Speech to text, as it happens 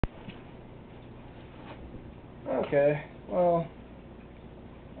Okay, well,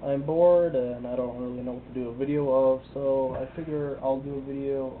 I'm bored and I don't really know what to do a video of, so I figure I'll do a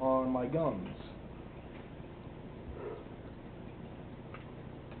video on my guns.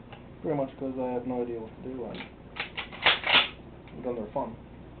 Pretty much because I have no idea what to do, and guns are fun.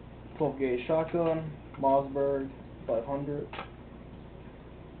 12 gauge shotgun, Mossberg 500.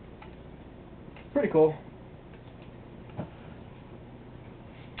 Pretty cool.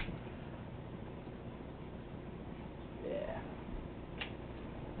 Yeah.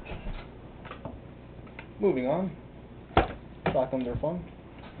 Moving on. Shotguns are fun.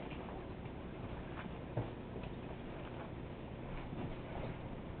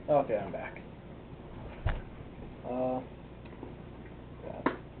 Okay, I'm back. God.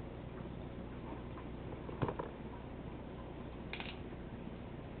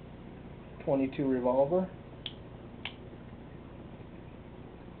 22 revolver.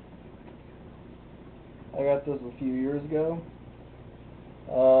 I got this a few years ago.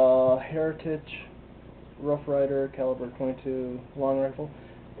 Heritage Rough Rider caliber 22 long rifle.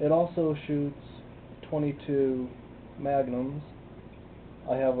 It also shoots 22 magnums.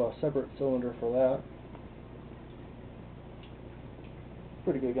 I have a separate cylinder for that.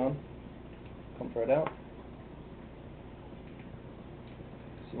 Pretty good gun. Comes right out.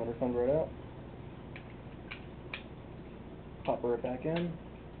 Cylinder comes right out. Pop it back in.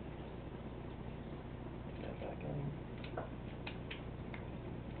 That back in.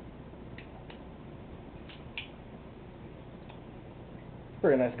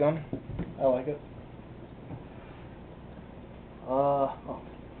 Pretty nice gun. I like it. Oh.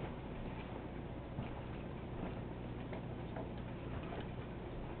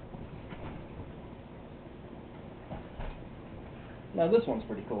 Now this one's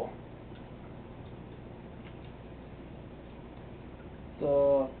pretty cool. It's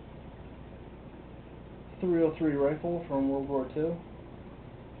a 303 rifle from World War II,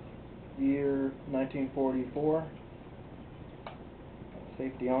 year 1944.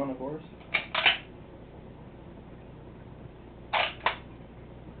 Safety on, of course.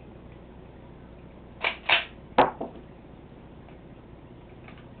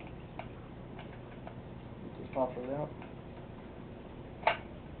 Just pop it out.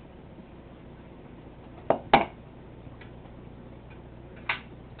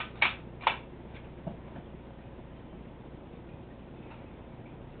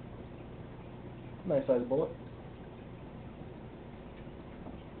 Nice size bullet.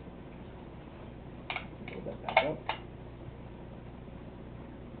 Put that back up.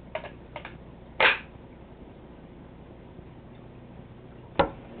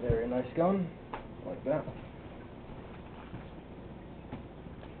 Very nice gun, like that.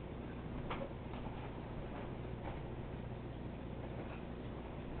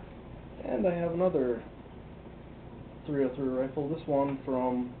 And I have another 303 rifle, this one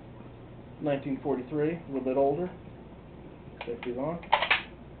from 1943, a little bit older. Safety's on.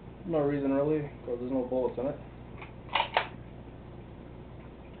 No reason really, because there's no bullets in it.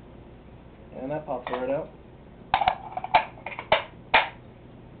 And that pops right out.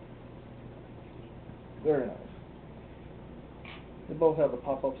 Very nice. They both have the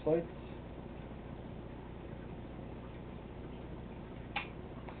pop-up sights.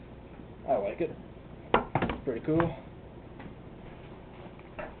 I like it. Pretty cool.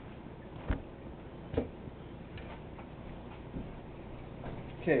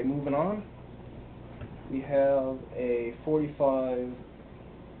 Okay, moving on. We have a 45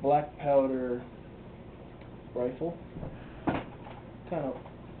 black powder rifle. Kind of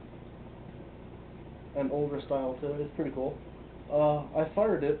an older style to it. It's pretty cool. I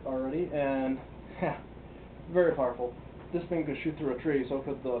fired it already, and very powerful. This thing could shoot through a tree, so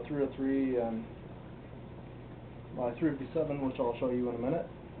could the 303 and my 357, which I'll show you in a minute.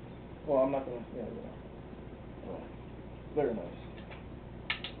 Well, I'm not gonna. Yeah, yeah. Very nice.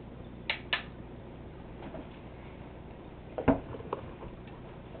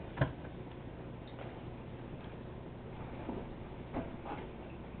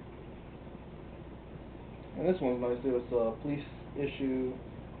 And this one's nice too. It's a police issue,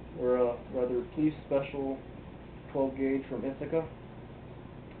 or rather police special 12 gauge from Ithaca.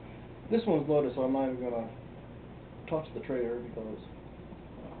 This one's loaded, so I'm not even gonna touch the trailer because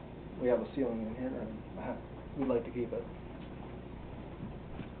we have a ceiling in here and we'd like to keep it.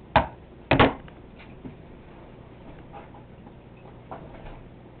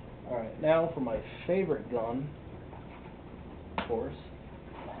 Alright, now for my favorite gun, of course.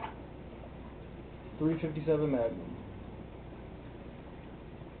 357 Magnum.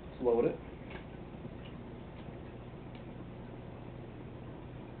 Let's load it.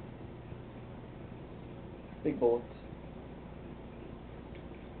 Big bullets.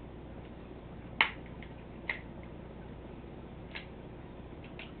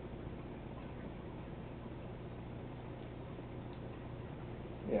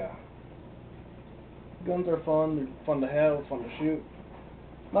 Yeah. Guns are fun. They're fun to have, fun to shoot.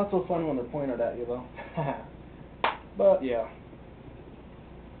 Not so fun when they're pointed at you, though. But, yeah.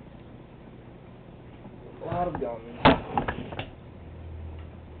 A lot of guns.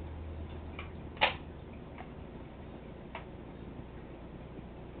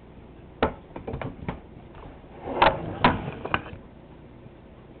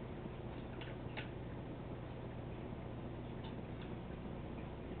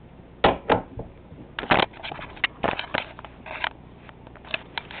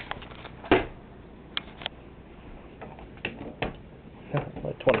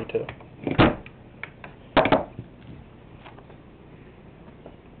 Like 22.